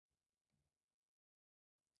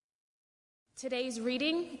Today's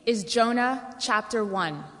reading is Jonah chapter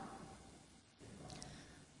 1.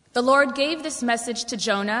 The Lord gave this message to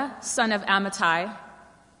Jonah, son of Amittai.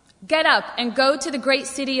 Get up and go to the great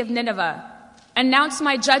city of Nineveh. Announce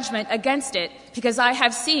my judgment against it, because I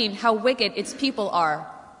have seen how wicked its people are.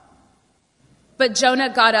 But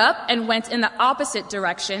Jonah got up and went in the opposite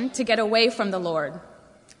direction to get away from the Lord.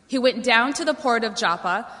 He went down to the port of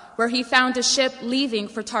Joppa, where he found a ship leaving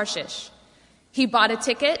for Tarshish. He bought a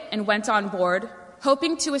ticket and went on board,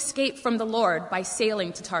 hoping to escape from the Lord by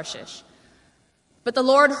sailing to Tarshish. But the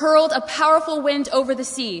Lord hurled a powerful wind over the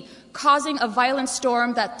sea, causing a violent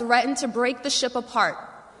storm that threatened to break the ship apart.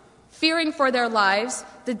 Fearing for their lives,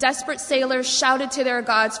 the desperate sailors shouted to their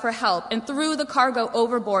gods for help and threw the cargo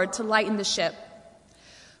overboard to lighten the ship.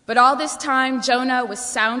 But all this time, Jonah was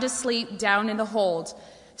sound asleep down in the hold,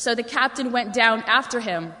 so the captain went down after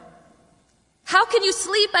him. "How can you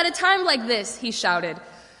sleep at a time like this?" he shouted.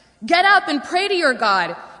 "Get up and pray to your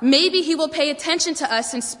God. Maybe he will pay attention to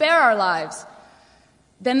us and spare our lives."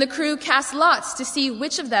 Then the crew cast lots to see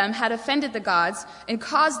which of them had offended the gods and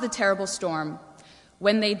caused the terrible storm.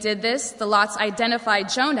 When they did this, the lots identified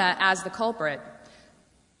Jonah as the culprit.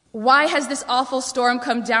 "Why has this awful storm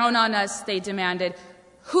come down on us?" they demanded.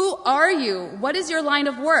 "Who are you? What is your line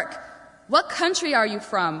of work? What country are you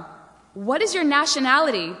from? What is your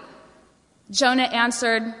nationality?" Jonah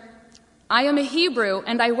answered, "I am a Hebrew,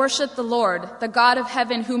 and I worship the Lord, the God of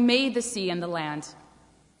heaven, who made the sea and the land."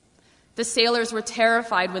 The sailors were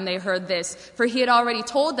terrified when they heard this, for he had already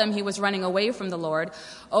told them he was running away from the Lord.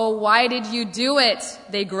 "Oh, why did you do it?"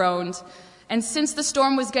 they groaned. And since the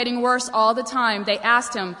storm was getting worse all the time, they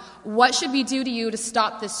asked him, "What should we do to you to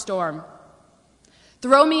stop this storm?"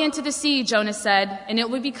 "Throw me into the sea," Jonah said, "and it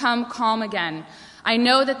will become calm again. I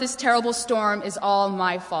know that this terrible storm is all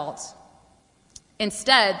my fault."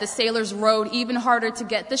 Instead, the sailors rowed even harder to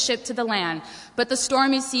get the ship to the land, but the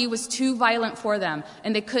stormy sea was too violent for them,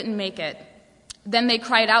 and they couldn't make it. Then they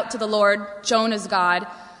cried out to the Lord, Jonah's God.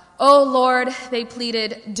 "Oh Lord," they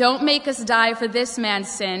pleaded, "don't make us die for this man's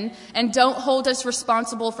sin, and don't hold us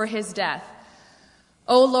responsible for his death.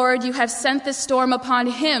 Oh Lord, you have sent this storm upon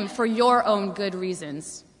him for your own good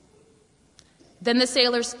reasons." Then the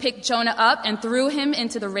sailors picked Jonah up and threw him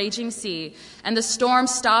into the raging sea, and the storm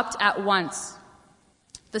stopped at once.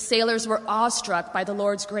 The sailors were awestruck by the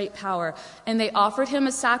Lord's great power, and they offered him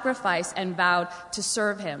a sacrifice and vowed to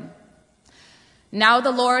serve him. Now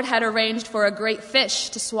the Lord had arranged for a great fish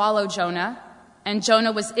to swallow Jonah, and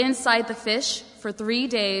Jonah was inside the fish for 3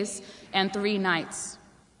 days and 3 nights.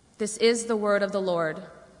 This is the word of the Lord.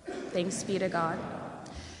 Thanks be to God.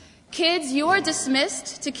 Kids, you are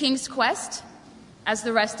dismissed to King's Quest as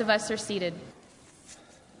the rest of us are seated.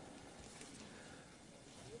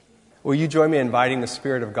 Will you join me in inviting the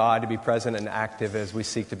Spirit of God to be present and active as we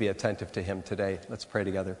seek to be attentive to Him today? Let's pray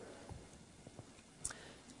together.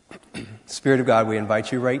 Spirit of God, we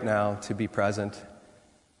invite you right now to be present,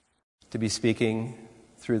 to be speaking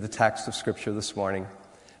through the text of Scripture this morning,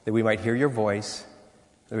 that we might hear your voice,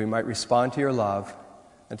 that we might respond to your love,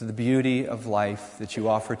 and to the beauty of life that you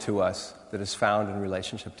offer to us that is found in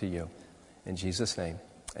relationship to you. In Jesus' name,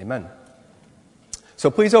 amen. So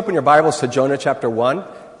please open your Bibles to Jonah chapter 1.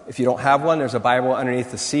 If you don't have one, there's a Bible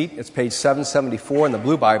underneath the seat. It's page 774 in the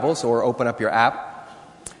blue Bibles, or open up your app.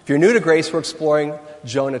 If you're new to Grace, we're exploring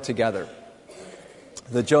Jonah together,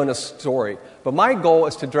 the Jonah story. But my goal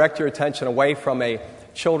is to direct your attention away from a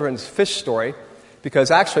children's fish story, because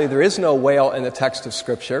actually there is no whale in the text of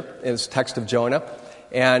Scripture, in the text of Jonah,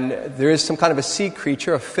 and there is some kind of a sea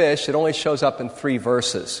creature, a fish. It only shows up in 3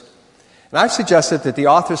 verses. And I've suggested that the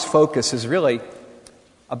author's focus is really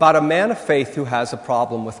about a man of faith who has a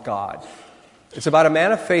problem with God. It's about a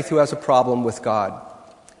man of faith who has a problem with God.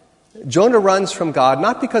 Jonah runs from God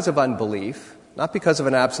not because of unbelief, not because of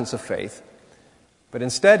an absence of faith, but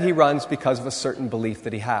instead he runs because of a certain belief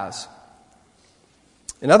that he has.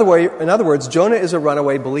 In other words, Jonah is a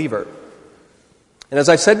runaway believer. And as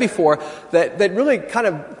I've said before, that really kind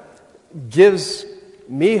of gives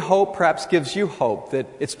me hope, perhaps gives you hope, that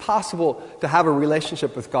it's possible to have a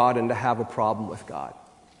relationship with God and to have a problem with God.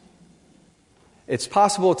 It's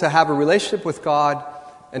possible to have a relationship with God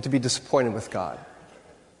and to be disappointed with God.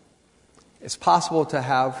 It's possible to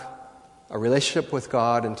have a relationship with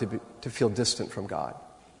God and to feel distant from God,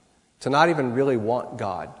 to not even really want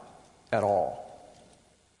God at all.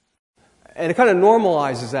 And it kind of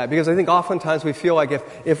normalizes that, because I think oftentimes we feel like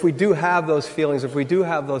if we do have those feelings, if we do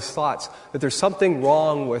have those thoughts, that there's something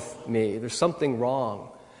wrong with me, there's something wrong,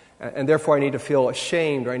 and therefore I need to feel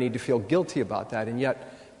ashamed or I need to feel guilty about that. And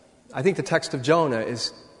yet, I think the text of Jonah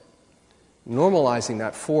is normalizing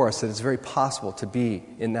that for us, that it's very possible to be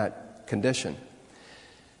in that condition.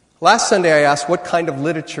 Last Sunday I asked, what kind of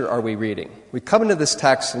literature are we reading? We come into this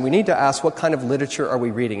text and we need to ask, what kind of literature are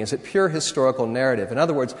we reading? Is it pure historical narrative? In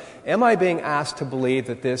other words, am I being asked to believe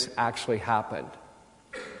that this actually happened?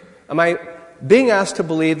 Am I being asked to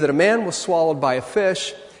believe that a man was swallowed by a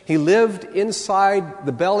fish, he lived inside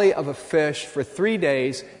the belly of a fish for 3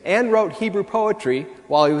 days and wrote Hebrew poetry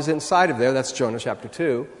while he was inside of there, that's Jonah chapter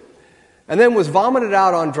 2, and then was vomited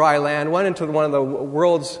out on dry land, went into one of the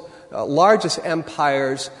world's largest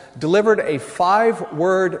empires, delivered a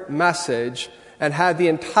 5-word message, and had the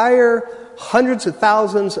entire hundreds of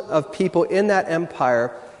thousands of people in that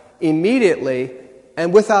empire immediately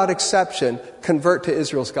and without exception convert to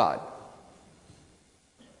Israel's God.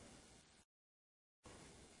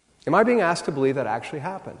 Am I being asked to believe that actually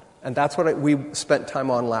happened? And that's what we spent time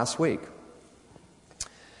on last week.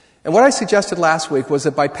 And what I suggested last week was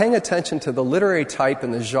that by paying attention to the literary type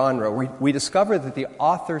and the genre, we discovered that the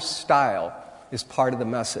author's style is part of the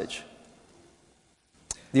message.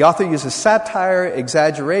 The author uses satire,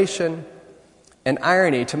 exaggeration, and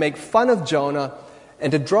irony to make fun of Jonah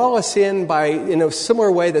and to draw us in in a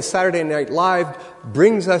similar way that Saturday Night Live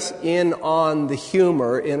brings us in on the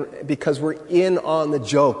humor because we're in on the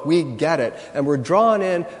joke. We get it, and we're drawn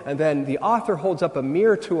in, and then the author holds up a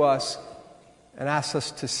mirror to us and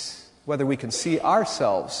asks us whether we can see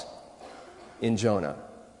ourselves in Jonah.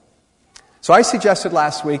 So I suggested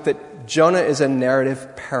last week that Jonah is a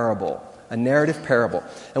narrative parable. A narrative parable.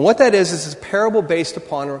 And what that is a parable based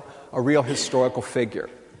upon a real historical figure.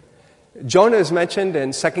 Jonah is mentioned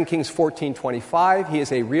in 2 Kings 14:25. He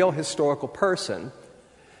is a real historical person.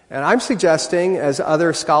 And I'm suggesting, as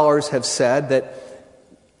other scholars have said, that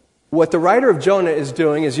what the writer of Jonah is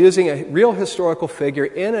doing is using a real historical figure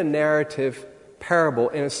in a narrative parable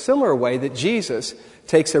in a similar way that Jesus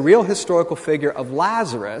takes a real historical figure of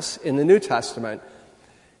Lazarus in the New Testament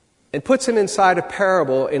and puts him inside a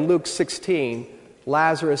parable in Luke 16,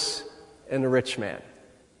 Lazarus and the rich man.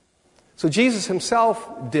 So Jesus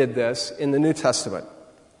himself did this in the New Testament.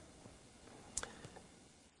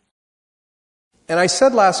 And I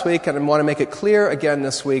said last week, and I want to make it clear again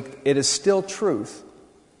this week, it is still truth.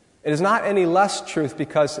 It is not any less truth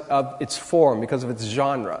because of its form, because of its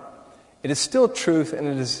genre. It is still truth, and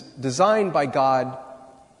it is designed by God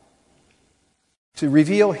to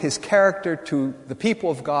reveal His character to the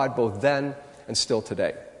people of God both then and still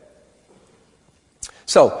today.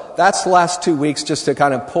 So that's the last 2 weeks, just to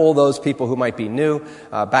kind of pull those people who might be new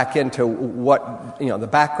back into the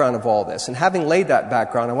background of all this. And having laid that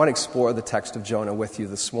background, I want to explore the text of Jonah with you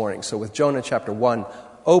this morning. So with Jonah chapter 1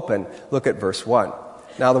 open, look at verse 1.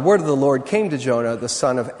 Now the word of the Lord came to Jonah, the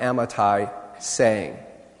son of Amittai, saying.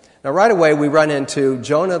 Now right away we run into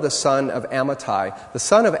Jonah, the son of Amittai. The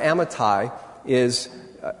son of Amittai is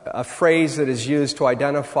a phrase that is used to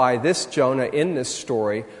identify this Jonah in this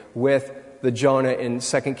story with the Jonah in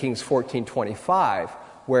 2 Kings 14:25,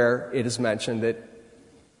 where it is mentioned that,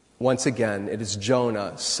 once again, it is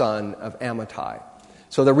Jonah, son of Amittai.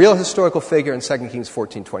 So the real historical figure in 2 Kings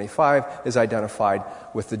 14:25 is identified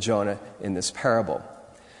with the Jonah in this parable.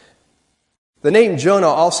 The name Jonah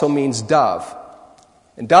also means dove.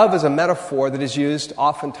 And dove is a metaphor that is used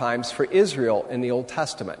oftentimes for Israel in the Old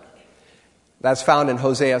Testament. That's found in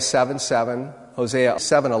Hosea 7:7, Hosea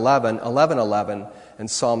 7:11, 11:11, and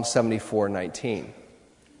Psalm 74:19.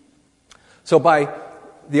 So by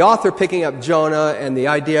the author picking up Jonah and the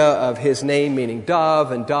idea of his name meaning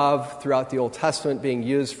dove, and dove throughout the Old Testament being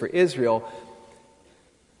used for Israel,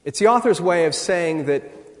 it's the author's way of saying that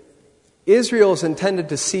Israel is intended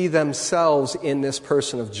to see themselves in this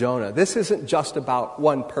person of Jonah. This isn't just about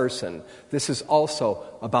one person. This is also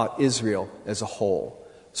about Israel as a whole.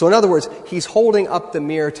 So in other words, he's holding up the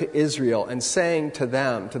mirror to Israel and saying to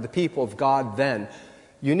them, to the people of God then,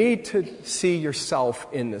 you need to see yourself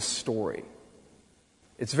in this story.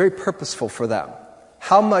 It's very purposeful for them.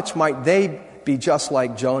 How much might they be just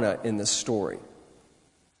like Jonah in this story?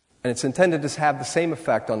 And it's intended to have the same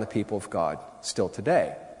effect on the people of God still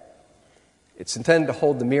today. It's intended to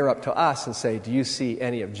hold the mirror up to us and say, do you see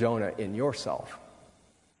any of Jonah in yourself?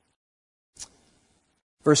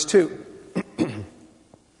 Verse 2.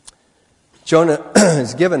 Jonah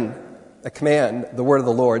is given a command. The word of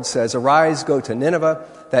the Lord says, arise, go to Nineveh,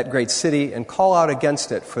 that great city, and call out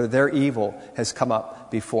against it, for their evil has come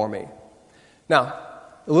up before me. Now,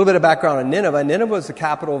 a little bit of background on Nineveh. Nineveh was the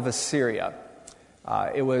capital of Assyria.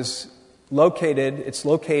 It's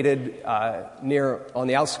located near on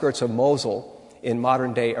the outskirts of Mosul in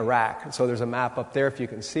modern-day Iraq. And so there's a map up there if you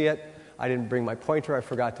can see it. I didn't bring my pointer. I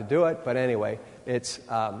forgot to do it. But anyway, it's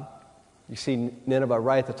you see Nineveh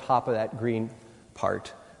right at the top of that green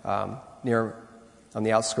part near on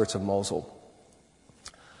the outskirts of Mosul.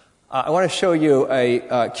 I want to show you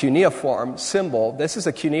a cuneiform symbol. This is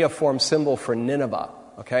a cuneiform symbol for Nineveh.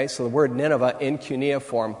 Okay, so the word Nineveh in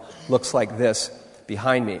cuneiform looks like this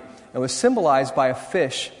behind me. It was symbolized by a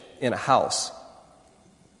fish in a house.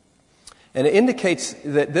 And it indicates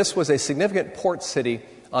that this was a significant port city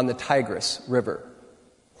on the Tigris River.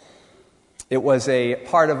 It was a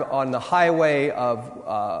part of, on the highway of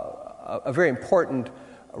a very important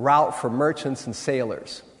route for merchants and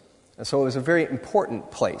sailors. And so it was a very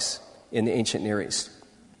important place in the ancient Near East.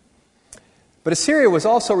 But Assyria was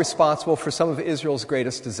also responsible for some of Israel's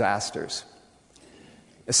greatest disasters.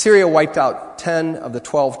 Assyria wiped out 10 of the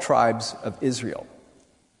 12 tribes of Israel.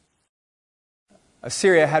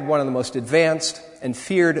 Assyria had one of the most advanced and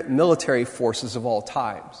feared military forces of all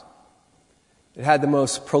times. It had the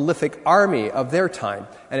most prolific army of their time,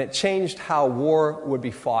 and it changed how war would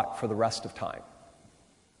be fought for the rest of time.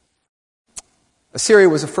 Assyria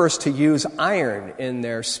was the first to use iron in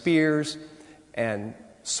their spears and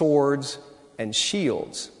swords and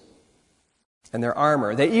shields and their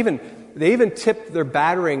armor. They even tipped their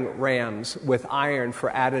battering rams with iron for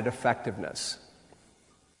added effectiveness.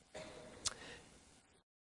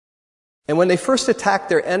 And when they first attacked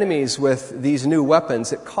their enemies with these new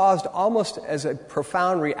weapons, it caused almost as a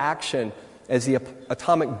profound reaction as the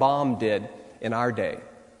atomic bomb did in our day.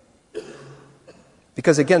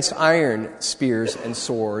 Because against iron spears and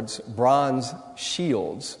swords, bronze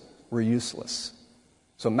shields were useless.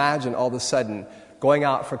 So imagine all of a sudden going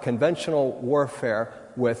out for conventional warfare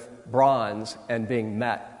with bronze and being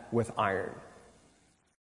met with iron.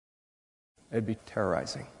 It'd be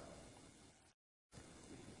terrorizing.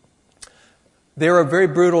 They were a very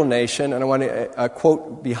brutal nation, and I want to, a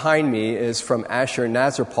quote behind me is from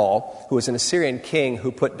Ashur-Nazirpal, who was an Assyrian king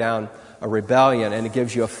who put down a rebellion, and it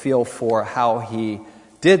gives you a feel for how he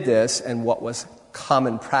did this and what was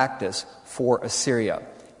common practice for Assyria.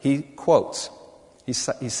 He quotes, he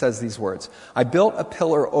says these words, "I built a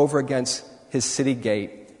pillar over against his city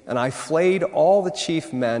gate, and I flayed all the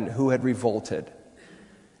chief men who had revolted.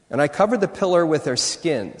 And I covered the pillar with their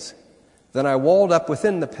skins. Then I walled up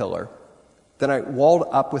within the pillar.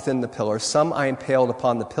 Some I impaled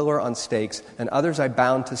upon the pillar on stakes, and others I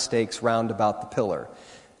bound to stakes round about the pillar.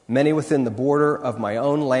 Many within the border of my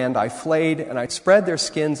own land I flayed, and I spread their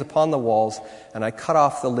skins upon the walls, and I cut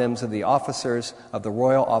off the limbs of the officers, of the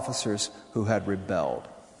royal officers who had rebelled."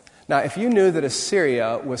 Now, if you knew that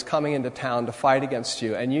Assyria was coming into town to fight against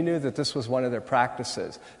you, and you knew that this was one of their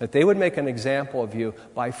practices, that they would make an example of you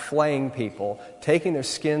by flaying people, taking their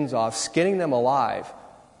skins off, skinning them alive,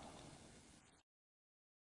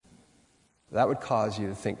 that would cause you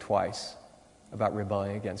to think twice about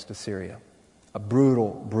rebelling against Assyria. A brutal,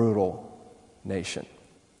 brutal nation.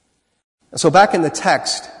 And so back in the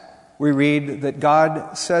text, we read that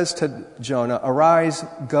God says to Jonah, "Arise,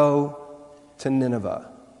 go to Nineveh,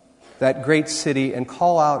 that great city, and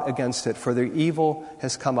call out against it, for their evil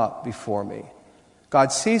has come up before me."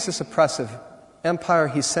 God sees this oppressive empire.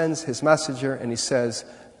 He sends his messenger, and he says,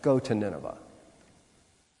 "Go to Nineveh."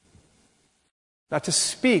 Now, to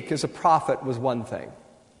speak as a prophet was one thing.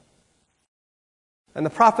 And the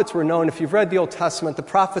prophets were known, if you've read the Old Testament, the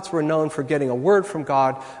prophets were known for getting a word from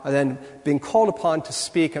God and then being called upon to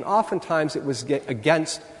speak. And oftentimes it was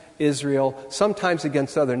against Israel, sometimes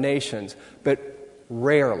against other nations, but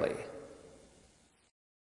rarely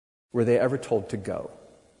were they ever told to go.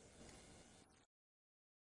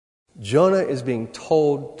 Jonah is being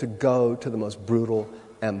told to go to the most brutal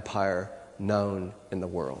empire known in the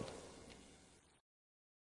world.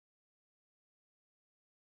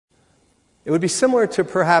 It would be similar to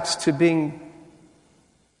perhaps to being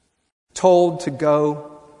told to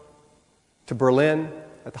go to Berlin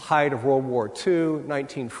at the height of World War II,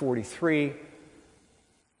 1943,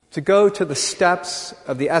 to go to the steps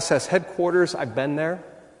of the SS headquarters. I've been there,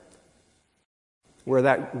 where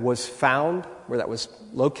that was found, where that was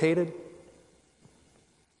located,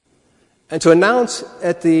 and to announce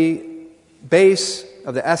at the base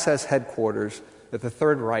of the SS headquarters that the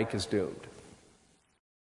Third Reich is doomed.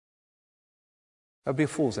 That would be a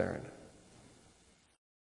fool's errand.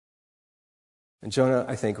 And Jonah,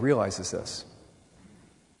 I think, realizes this.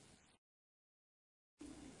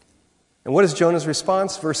 And what is Jonah's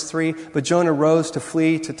response? Verse 3, "But Jonah rose to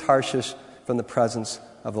flee to Tarshish from the presence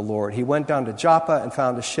of the Lord. He went down to Joppa and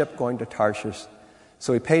found a ship going to Tarshish.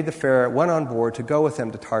 So he paid the fare, went on board to go with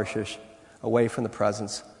them to Tarshish, away from the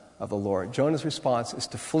presence of the Lord." Jonah's response is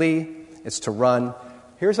to flee, it's to run.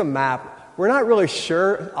 Here's a map. We're not really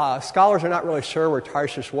sure, scholars are not really sure where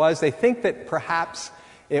Tarshish was. They think that perhaps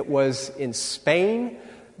it was in Spain,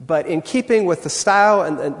 But in keeping with the style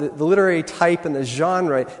and the literary type and the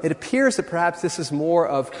genre, it appears that perhaps this is more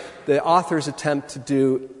of the author's attempt to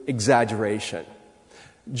do exaggeration.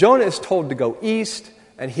 Jonah is told to go east,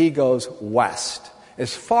 and he goes west,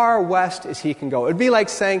 as far west as he can go. It would be like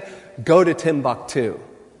saying, go to Timbuktu.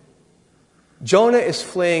 Jonah is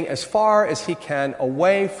fleeing as far as he can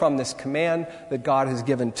away from this command that God has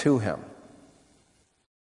given to him.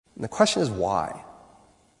 And the question is why?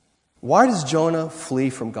 Why does Jonah flee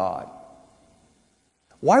from God?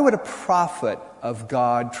 Why would a prophet of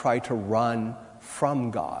God try to run from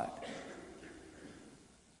God?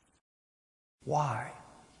 Why?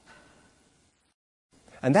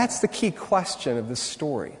 And that's the key question of this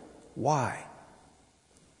story. Why?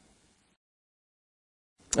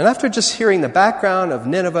 And after just hearing the background of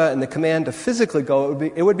Nineveh and the command to physically go,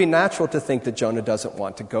 it would be natural to think that Jonah doesn't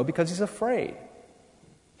want to go because he's afraid.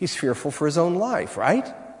 He's fearful for his own life,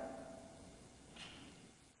 right?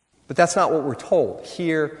 But that's not what we're told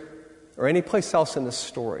here or any place else in this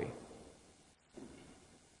story.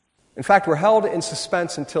 In fact, we're held in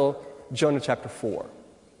suspense until Jonah chapter 4.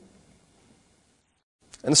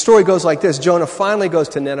 And the story goes like this. Jonah finally goes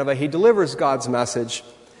to Nineveh. He delivers God's message.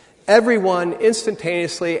 Everyone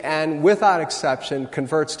instantaneously and without exception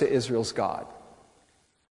converts to Israel's God.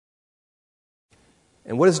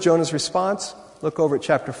 And what is Jonah's response? Look over at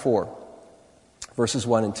chapter 4, verses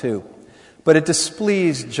 1 and 2. But it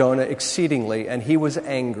displeased Jonah exceedingly, and he was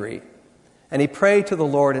angry. And he prayed to the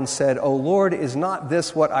Lord and said, O Lord, is not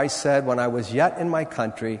this what I said when I was yet in my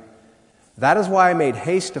country? That is why I made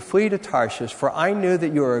haste to flee to Tarshish, for I knew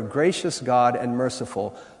that you are a gracious God and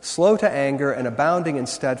merciful, slow to anger and abounding in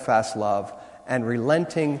steadfast love, and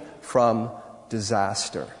relenting from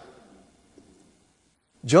disaster.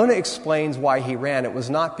 Jonah explains why he ran. It was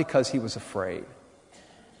not because he was afraid.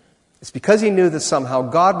 It's because he knew that somehow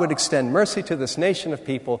God would extend mercy to this nation of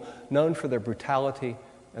people known for their brutality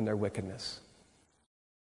and their wickedness.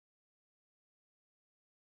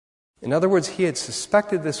 In other words, he had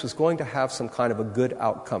suspected this was going to have some kind of a good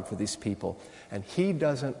outcome for these people, and he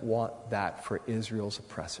doesn't want that for Israel's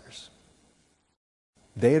oppressors.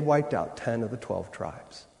 They had wiped out 10 of the 12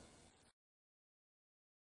 tribes.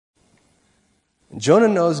 And Jonah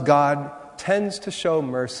knows God tends to show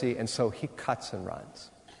mercy, and so he cuts and runs.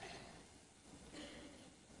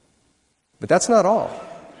 But that's not all.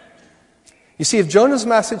 You see, if Jonah's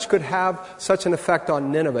message could have such an effect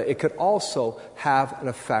on Nineveh, it could also have an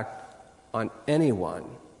effect on anyone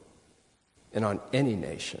and on any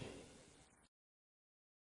nation.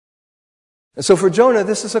 And so for Jonah,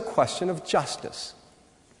 this is a question of justice.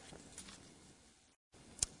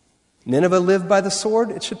 Nineveh lived by the sword,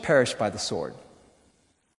 it should perish by the sword.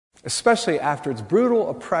 Especially after its brutal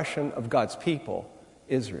oppression of God's people,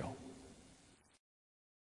 Israel.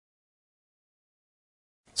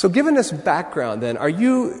 So given this background then, are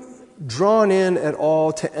you drawn in at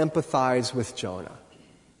all to empathize with Jonah?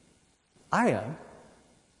 I am.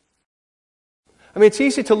 I mean, it's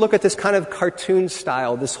easy to look at this kind of cartoon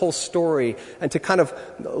style, this whole story, and to kind of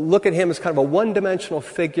look at him as kind of a one-dimensional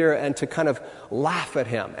figure and to kind of laugh at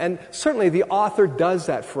him. And certainly the author does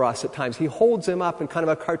that for us at times. He holds him up in kind of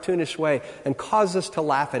a cartoonish way and causes us to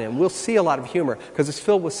laugh at him. We'll see a lot of humor because it's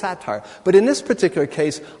filled with satire. But in this particular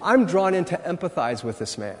case, I'm drawn in to empathize with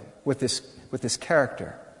this man, with this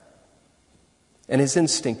character, and his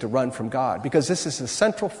instinct to run from God, because this is the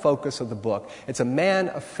central focus of the book. It's a man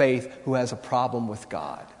of faith who has a problem with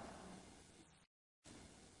God.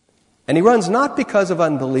 And he runs not because of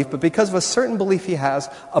unbelief, but because of a certain belief he has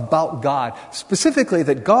about God, specifically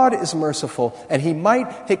that God is merciful and he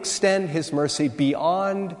might extend his mercy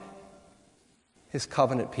beyond his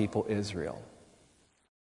covenant people, Israel.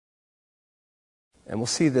 And we'll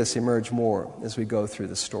see this emerge more as we go through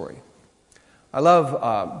the story. I love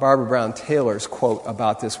Barbara Brown Taylor's quote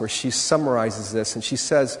about this, where she summarizes this, and she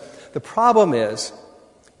says, the problem is,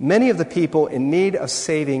 many of the people in need of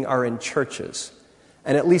saving are in churches,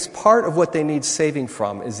 and at least part of what they need saving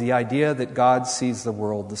from is the idea that God sees the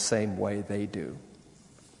world the same way they do.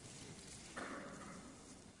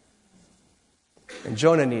 And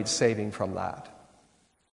Jonah needs saving from that.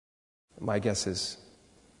 My guess is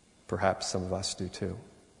perhaps some of us do too.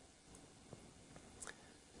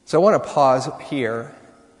 So I want to pause here,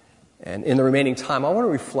 and in the remaining time, I want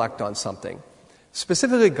to reflect on something.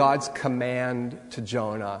 Specifically, God's command to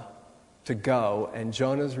Jonah to go, and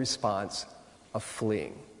Jonah's response of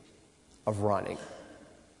fleeing, of running.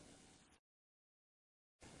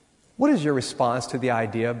 What is your response to the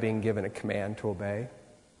idea of being given a command to obey?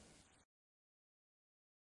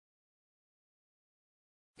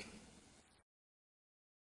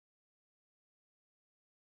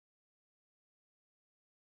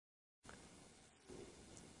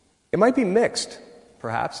 It might be mixed,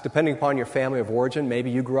 perhaps, depending upon your family of origin. Maybe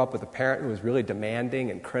you grew up with a parent who was really demanding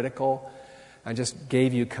and critical and just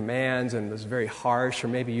gave you commands and was very harsh, or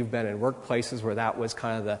maybe you've been in workplaces where that was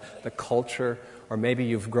kind of the culture, or maybe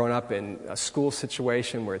you've grown up in a school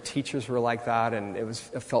situation where teachers were like that and it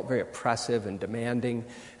felt very oppressive and demanding.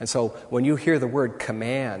 And so when you hear the word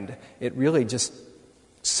command, it really just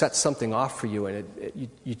sets something off for you, and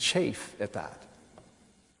you chafe at that.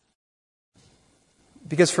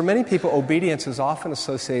 Because for many people, obedience is often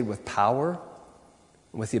associated with power,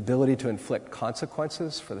 with the ability to inflict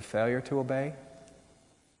consequences for the failure to obey.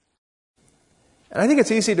 And I think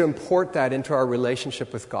it's easy to import that into our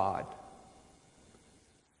relationship with God.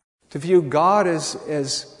 To view God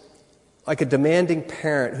as like a demanding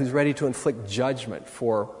parent who's ready to inflict judgment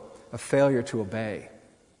for a failure to obey.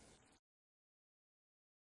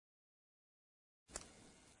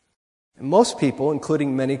 And most people,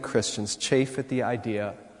 including many Christians, chafe at the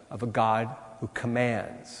idea of a God who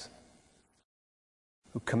commands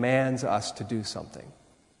us to do something.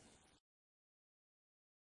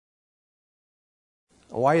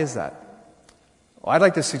 Why is that? Well, I'd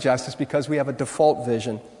like to suggest it's because we have a default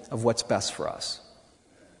vision of what's best for us.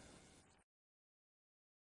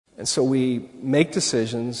 And so we make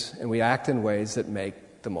decisions and we act in ways that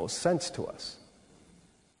make the most sense to us.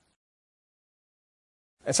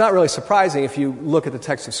 It's not really surprising if you look at the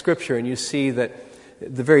text of Scripture and you see that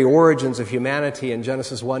the very origins of humanity in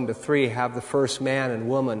Genesis 1-3 have the first man and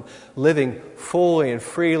woman living fully and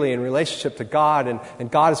freely in relationship to God,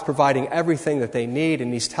 and God is providing everything that they need,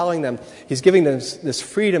 and He's telling them, He's giving them this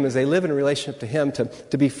freedom as they live in relationship to Him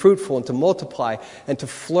to be fruitful and to multiply and to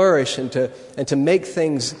flourish and to make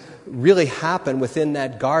things really happen within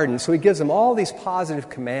that garden. So He gives them all these positive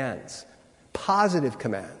commands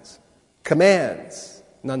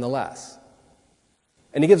nonetheless.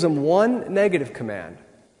 And He gives them one negative command.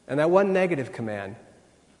 And that one negative command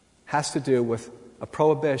has to do with a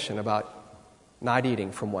prohibition about not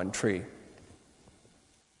eating from one tree.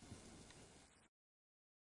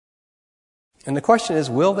 And the question is,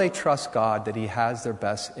 will they trust God that He has their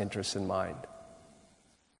best interests in mind?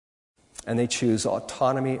 And they choose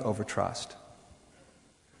autonomy over trust.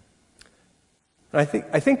 And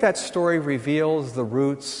I think that story reveals the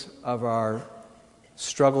roots of our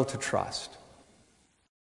struggle to trust.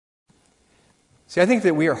 See, I think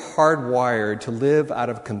that we are hardwired to live out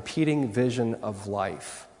of competing vision of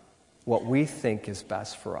life, what we think is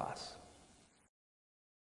best for us.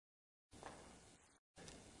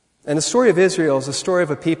 And the story of Israel is a story of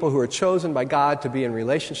a people who are chosen by God to be in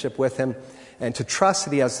relationship with Him and to trust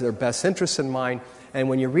that He has their best interests in mind. And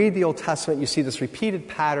when you read the Old Testament, you see this repeated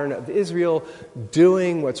pattern of Israel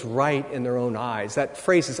doing what's right in their own eyes. That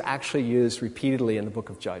phrase is actually used repeatedly in the book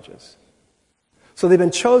of Judges. So they've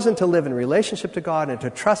been chosen to live in relationship to God and to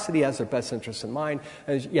trust that He has their best interests in mind,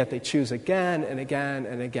 and yet they choose again and again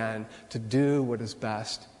and again to do what is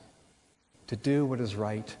best, to do what is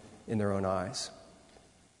right in their own eyes.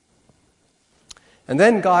 And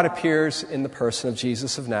then God appears in the person of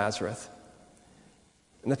Jesus of Nazareth.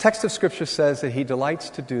 And the text of Scripture says that He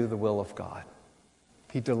delights to do the will of God.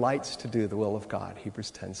 He delights to do the will of God,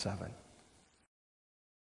 Hebrews 10:7.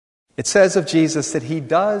 It says of Jesus that He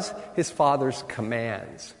does His Father's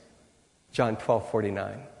commands, John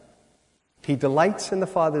 12:49. He delights in the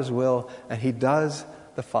Father's will, and He does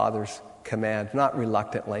the Father's command, not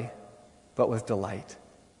reluctantly, but with delight.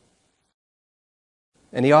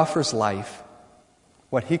 And He offers life,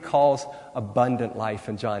 what He calls abundant life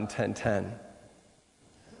in John 10:10.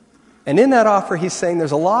 And in that offer, He's saying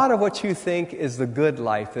there's a lot of what you think is the good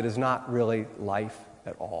life that is not really life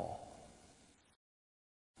at all.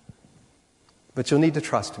 But you'll need to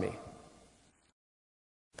trust me.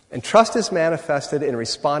 And trust is manifested in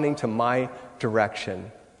responding to my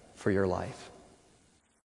direction for your life.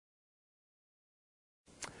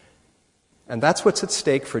 And that's what's at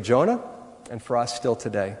stake for Jonah and for us still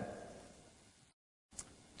today.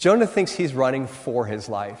 Jonah thinks he's running for his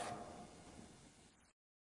life,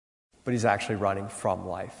 but he's actually running from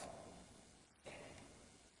life.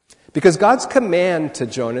 Because God's command to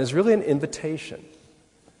Jonah is really an invitation.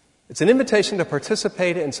 It's an invitation to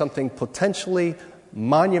participate in something potentially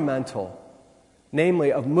monumental,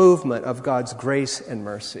 namely a movement of God's grace and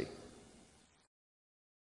mercy.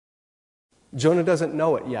 Jonah doesn't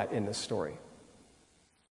know it yet in this story.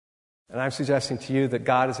 And I'm suggesting to you that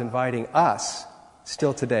God is inviting us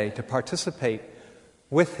still today to participate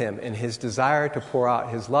with Him in His desire to pour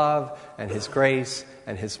out His love and His grace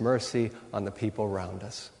and His mercy on the people around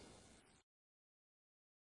us.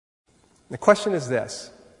 The question is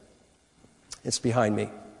this. It's behind me.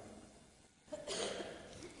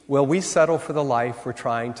 Will we settle for the life we're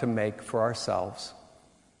trying to make for ourselves?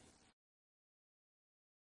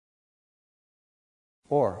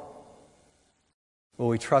 Or will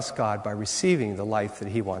we trust God by receiving the life that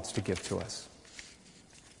He wants to give to us?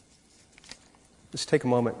 Just take a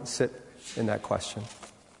moment and sit in that question.